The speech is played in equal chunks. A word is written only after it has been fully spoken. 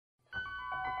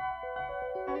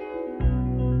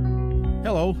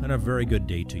Hello, and a very good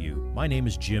day to you. My name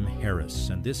is Jim Harris,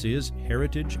 and this is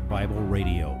Heritage Bible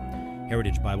Radio.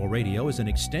 Heritage Bible Radio is an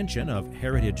extension of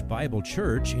Heritage Bible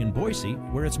Church in Boise,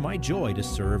 where it's my joy to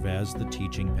serve as the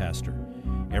teaching pastor.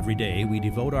 Every day, we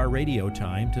devote our radio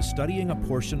time to studying a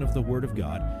portion of the Word of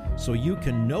God so you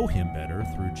can know Him better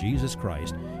through Jesus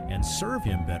Christ and serve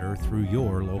Him better through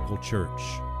your local church.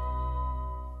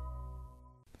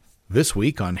 This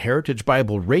week on Heritage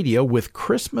Bible Radio, with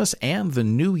Christmas and the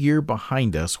New Year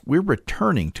behind us, we're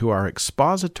returning to our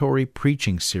expository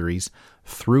preaching series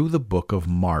through the book of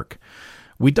Mark.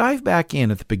 We dive back in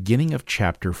at the beginning of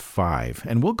chapter 5,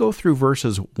 and we'll go through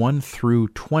verses 1 through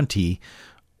 20,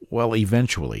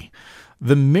 eventually.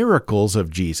 The miracles of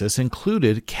Jesus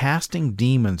included casting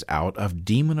demons out of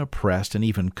demon-oppressed and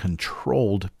even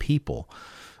controlled people.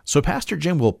 So Pastor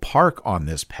Jim will park on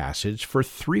this passage for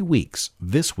 3 weeks,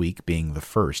 this week being the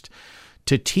first,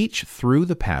 to teach through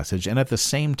the passage and at the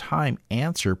same time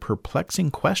answer perplexing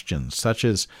questions such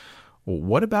as,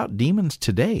 what about demons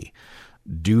today?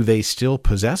 Do they still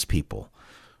possess people?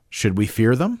 Should we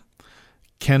fear them?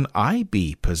 Can I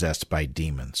be possessed by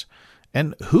demons?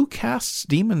 And who casts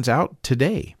demons out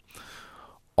today?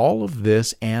 All of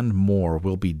this and more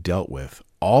will be dealt with,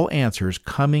 all answers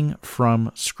coming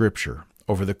from Scripture,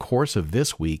 over the course of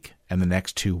this week and the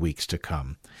next 2 weeks to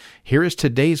come. Here is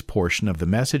today's portion of the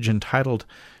message entitled,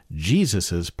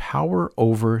 Jesus' Power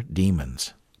Over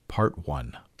Demons, Part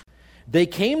 1. They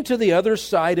came to the other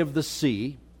side of the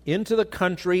sea, into the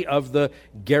country of the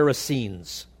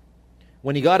Gerasenes.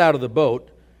 When he got out of the boat,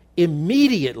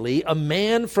 immediately a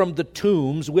man from the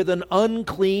tombs with an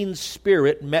unclean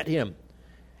spirit met him,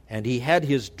 and he had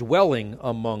his dwelling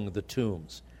among the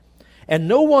tombs. And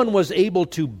no one was able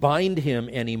to bind him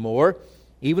anymore,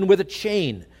 even with a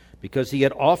chain, because he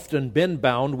had often been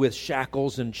bound with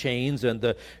shackles and chains, and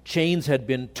the chains had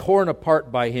been torn apart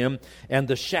by him, and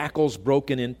the shackles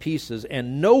broken in pieces,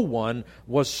 and no one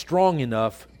was strong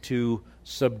enough to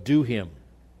subdue him.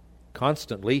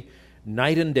 Constantly,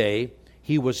 night and day,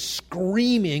 he was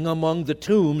screaming among the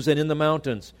tombs and in the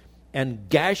mountains, and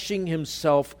gashing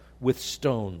himself with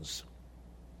stones.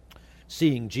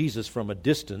 Seeing Jesus from a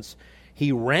distance,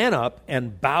 he ran up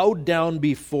and bowed down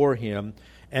before him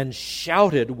and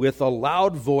shouted with a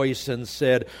loud voice and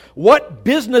said, "What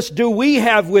business do we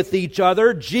have with each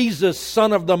other, Jesus,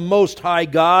 Son of the Most High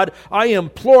God? I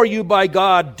implore you by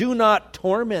God, do not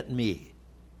torment me."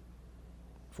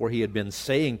 For he had been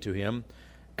saying to him,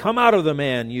 "Come out of the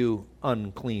man, you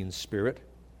unclean spirit."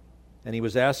 And he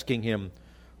was asking him,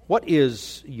 "What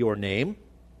is your name?"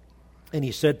 And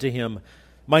he said to him,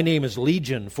 "My name is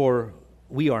Legion, for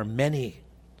we are many."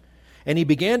 And he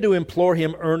began to implore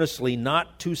him earnestly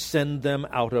not to send them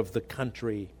out of the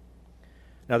country.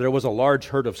 Now there was a large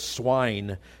herd of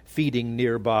swine feeding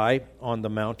nearby on the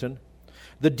mountain.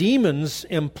 The demons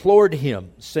implored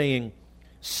him, saying,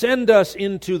 "Send us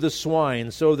into the swine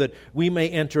so that we may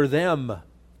enter them."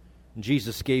 And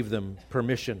Jesus gave them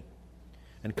permission.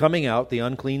 And coming out, the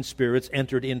unclean spirits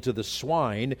entered into the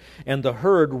swine, and the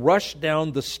herd rushed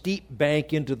down the steep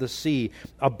bank into the sea,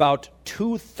 about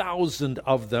 2,000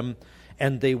 of them,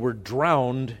 and they were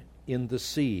drowned in the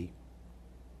sea.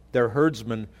 Their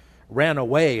herdsmen ran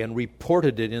away and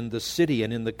reported it in the city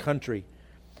and in the country.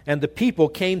 And the people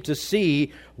came to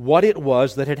see what it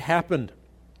was that had happened.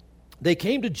 They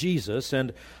came to Jesus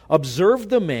and observed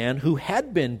the man who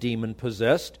had been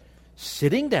demon-possessed,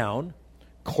 sitting down,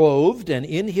 clothed and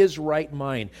in his right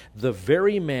mind, the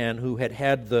very man who had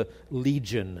had the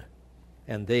legion,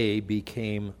 and they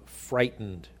became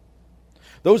frightened.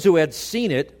 Those who had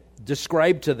seen it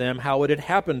described to them how it had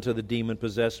happened to the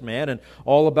demon-possessed man and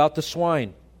all about the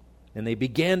swine, and they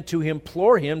began to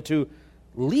implore him to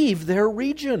leave their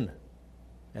region.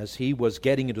 As he was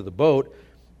getting into the boat,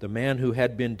 the man who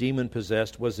had been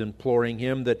demon-possessed was imploring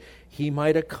him that he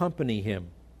might accompany him,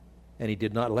 and he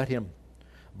did not let him,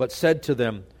 but said to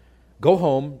them, "Go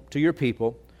home to your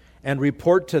people and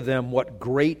report to them what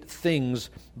great things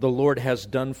the Lord has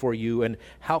done for you and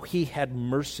how he had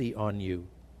mercy on you."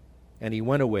 And he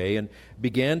went away and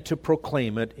began to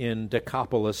proclaim it in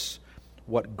Decapolis,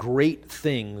 what great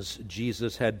things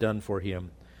Jesus had done for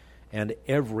him. And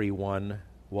everyone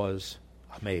was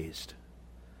amazed.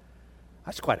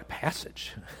 That's quite a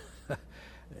passage.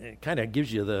 It kind of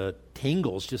gives you the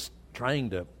tingles just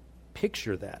trying to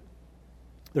picture that.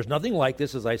 There's nothing like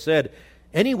this, as I said,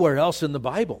 anywhere else in the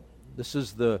Bible. This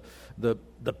is the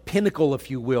pinnacle, if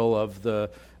you will, of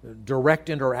the direct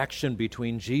interaction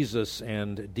between Jesus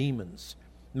and demons.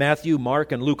 Matthew,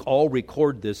 Mark, and Luke all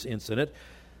record this incident,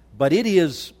 but it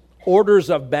is orders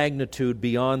of magnitude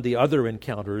beyond the other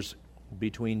encounters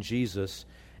between Jesus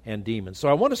and demons. So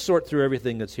I want to sort through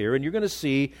everything that's here, and you're going to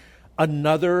see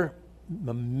another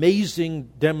amazing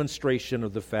demonstration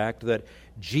of the fact that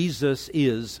Jesus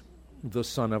is the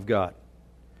Son of God.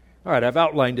 All right, I've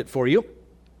outlined it for you.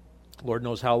 Lord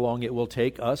knows how long it will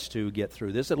take us to get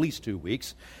through this, at least 2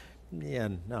 weeks.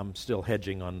 And I'm still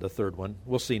hedging on the third one.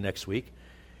 We'll see next week.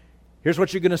 Here's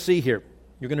what you're going to see here.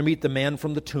 You're going to meet the man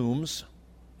from the tombs.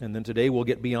 And then today we'll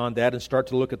get beyond that and start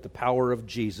to look at the power of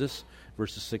Jesus,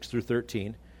 verses 6 through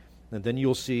 13. And then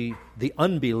you'll see the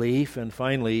unbelief and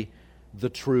finally the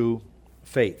true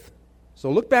faith.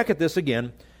 So look back at this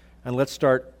again and let's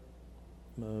start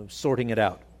sorting it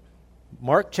out.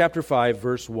 Mark chapter 5,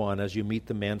 verse 1, as you meet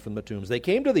the man from the tombs. They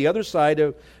came to the other side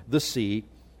of the sea,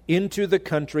 into the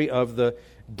country of the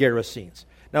Gerasenes.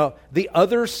 Now, the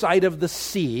other side of the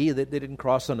sea, they didn't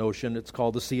cross an ocean, it's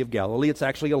called the Sea of Galilee. It's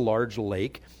actually a large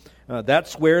lake.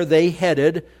 That's where they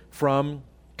headed from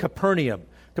Capernaum.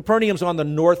 Capernaum's on the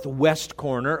northwest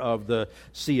corner of the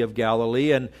Sea of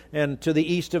Galilee, and to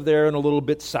the east of there and a little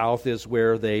bit south is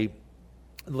where they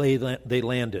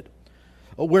landed.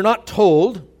 We're not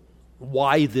told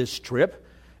why this trip.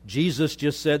 Jesus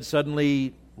just said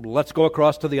suddenly, let's go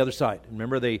across to the other side.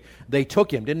 Remember, they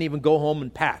took him, didn't even go home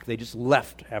and pack. They just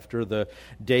left after the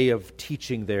day of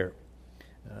teaching there.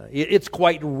 It's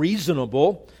quite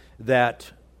reasonable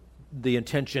that the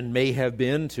intention may have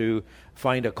been to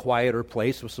find a quieter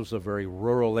place. This was a very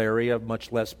rural area,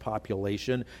 much less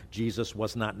population. Jesus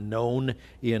was not known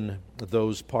in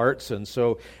those parts, and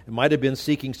so it might have been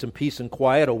seeking some peace and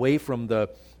quiet away from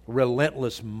the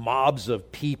relentless mobs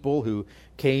of people who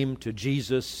came to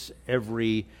Jesus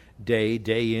every day,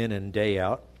 day in and day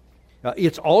out.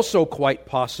 It's also quite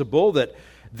possible that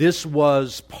this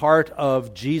was part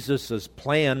of Jesus'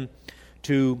 plan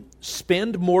to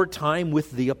spend more time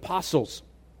with the apostles.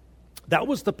 That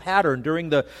was the pattern during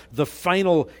the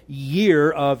final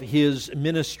year of his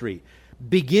ministry,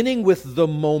 beginning with the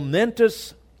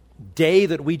momentous day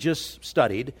that we just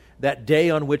studied, that day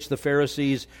on which the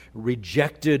Pharisees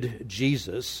rejected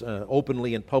Jesus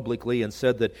openly and publicly and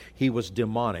said that he was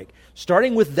demonic.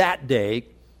 Starting with that day,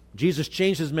 Jesus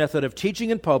changed his method of teaching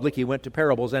in public. He went to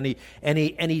parables, and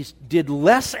he did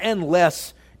less and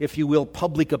less, if you will,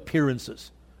 public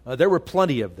appearances. There were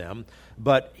plenty of them,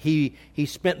 but he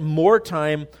spent more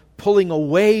time pulling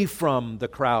away from the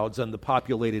crowds and the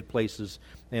populated places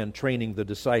and training the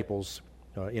disciples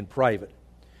in private.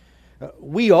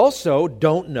 We also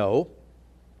don't know,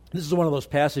 this is one of those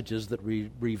passages that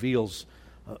reveals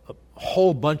a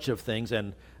whole bunch of things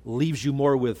and leaves you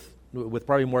more with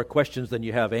probably more questions than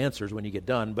you have answers when you get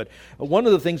done. But one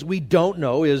of the things we don't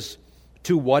know is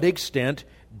to what extent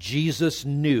Jesus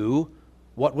knew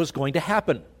what was going to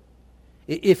happen.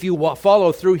 If you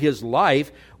follow through his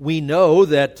life, we know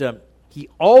that he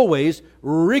always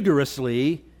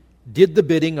rigorously did the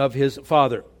bidding of his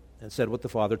Father and said what the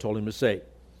Father told him to say.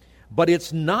 But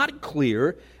it's not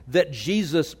clear that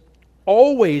Jesus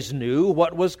always knew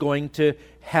what was going to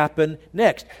happen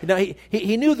next. Now,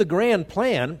 he knew the grand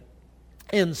plan,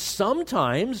 and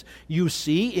sometimes you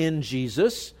see in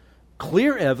Jesus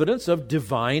clear evidence of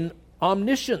divine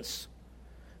omniscience.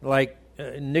 Like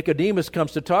Nicodemus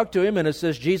comes to talk to him, and it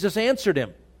says Jesus answered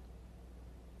him.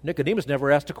 Nicodemus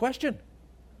never asked a question.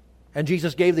 And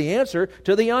Jesus gave the answer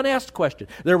to the unasked question.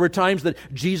 There were times that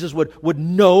Jesus would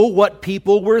know what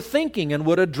people were thinking and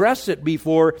would address it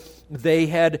before they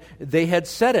had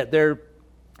said it.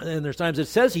 And there's times it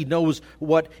says he knows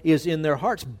what is in their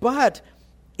hearts. But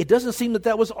it doesn't seem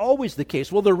that was always the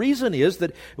case. Well, the reason is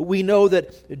that we know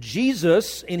that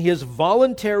Jesus, in his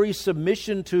voluntary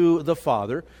submission to the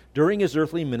Father during his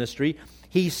earthly ministry,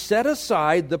 he set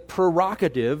aside the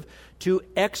prerogative to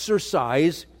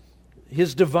exercise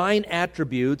his divine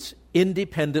attributes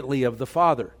independently of the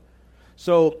Father.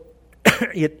 So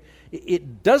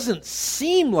it doesn't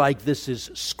seem like this is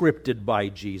scripted by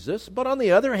Jesus, but on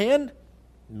the other hand,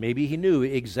 maybe he knew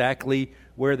exactly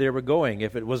where they were going.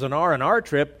 If it was an R&R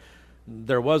trip,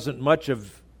 there wasn't much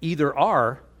of either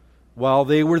R while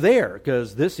they were there,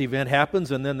 because this event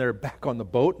happens and then they're back on the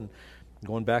boat and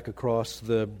going back across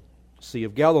the Sea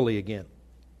of Galilee again.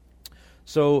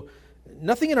 So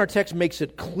nothing in our text makes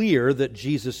it clear that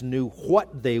Jesus knew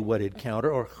what they would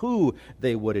encounter or who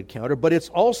they would encounter, but it's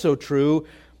also true,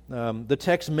 the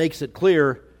text makes it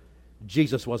clear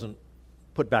Jesus wasn't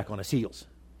put back on his heels.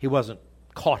 He wasn't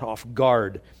caught off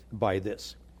guard by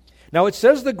this. Now it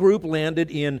says the group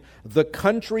landed in the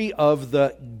country of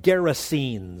the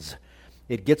Gerasenes.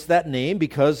 It gets that name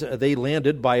because they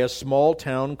landed by a small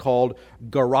town called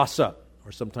Gerasa,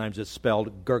 or sometimes it's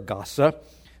spelled Gergasa.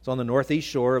 It's on the northeast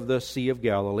shore of the Sea of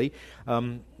Galilee.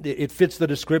 It fits the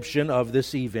description of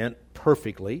this event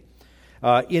perfectly.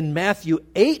 In Matthew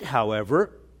 8,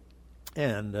 however,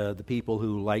 and the people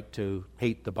who like to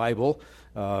hate the Bible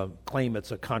claim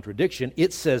it's a contradiction,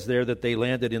 it says there that they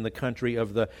landed in the country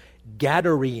of the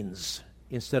Gadarenes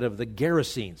instead of the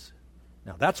Gerasenes.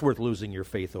 Now, that's worth losing your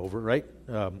faith over, right?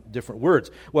 Different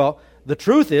words. Well, the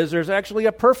truth is there's actually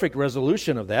a perfect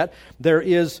resolution of that. There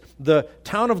is the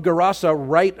town of Gerasa,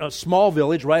 right, a small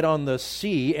village right on the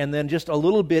sea, and then just a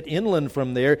little bit inland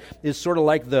from there is sort of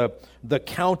like the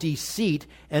county seat,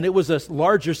 and it was a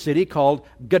larger city called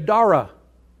Gadara.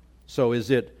 So is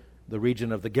it the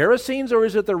region of the Gerasenes or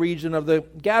is it the region of the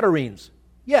Gadarenes?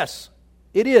 Yes,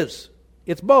 it is.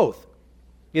 It's both.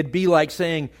 It'd be like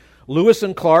saying Lewis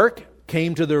and Clark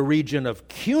came to the region of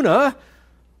Cuna,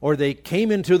 or they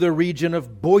came into the region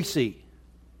of Boise.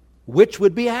 Which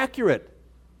would be accurate?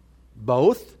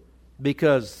 Both,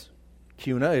 because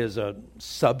Cuna is a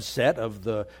subset of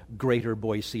the greater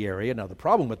Boise area. Now, the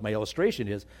problem with my illustration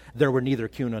is there were neither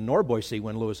Cuna nor Boise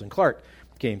when Lewis and Clark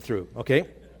came through, okay?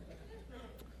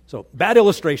 So, bad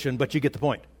illustration, but you get the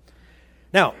point.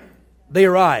 Now, they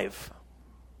arrive.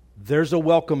 There's a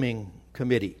welcoming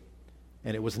committee.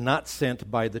 And it was not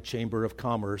sent by the Chamber of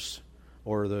Commerce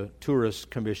or the Tourist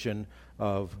Commission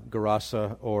of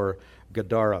Gerasa or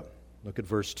Gadara. Look at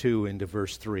verse 2 into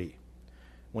verse 3.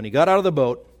 When he got out of the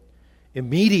boat,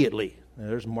 immediately,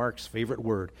 there's Mark's favorite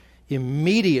word,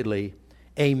 immediately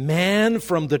a man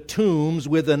from the tombs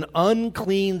with an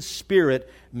unclean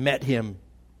spirit met him,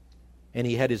 and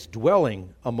he had his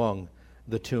dwelling among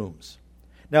the tombs.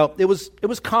 Now, it was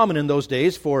common in those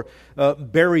days for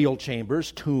burial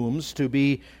chambers, tombs, to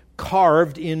be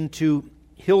carved into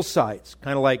hillsides,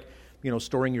 kind of like,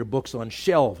 storing your books on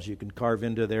shelves. You can carve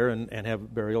into there and have a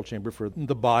burial chamber for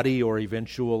the body, or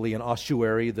eventually an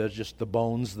ossuary, just the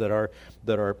bones that are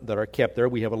kept there.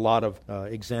 We have a lot of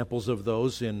examples of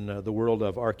those in the world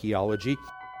of archaeology.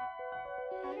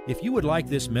 If you would like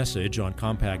this message on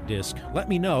compact disc, let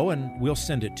me know and we'll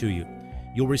send it to you.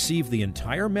 You'll receive the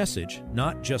entire message,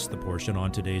 not just the portion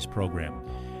on today's program.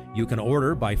 You can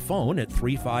order by phone at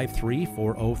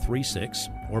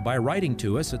 353-4036 or by writing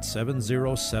to us at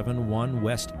 7071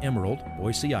 West Emerald,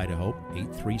 Boise, Idaho,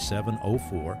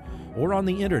 83704, or on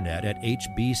the internet at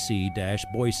hbc-boise.org.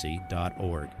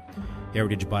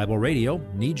 Heritage Bible Radio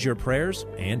needs your prayers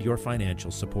and your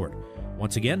financial support.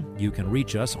 Once again, you can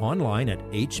reach us online at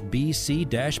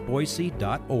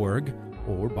hbc-boise.org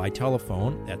or by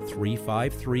telephone at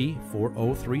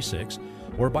 353-4036,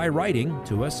 or by writing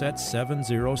to us at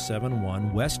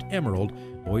 7071 West Emerald,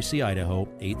 Boise, Idaho,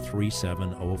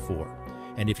 83704.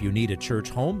 And if you need a church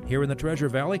home here in the Treasure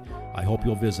Valley, I hope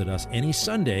you'll visit us any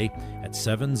Sunday at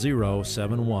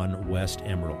 7071 West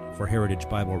Emerald. For Heritage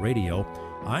Bible Radio,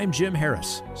 I'm Jim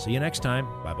Harris. See you next time.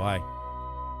 Bye-bye.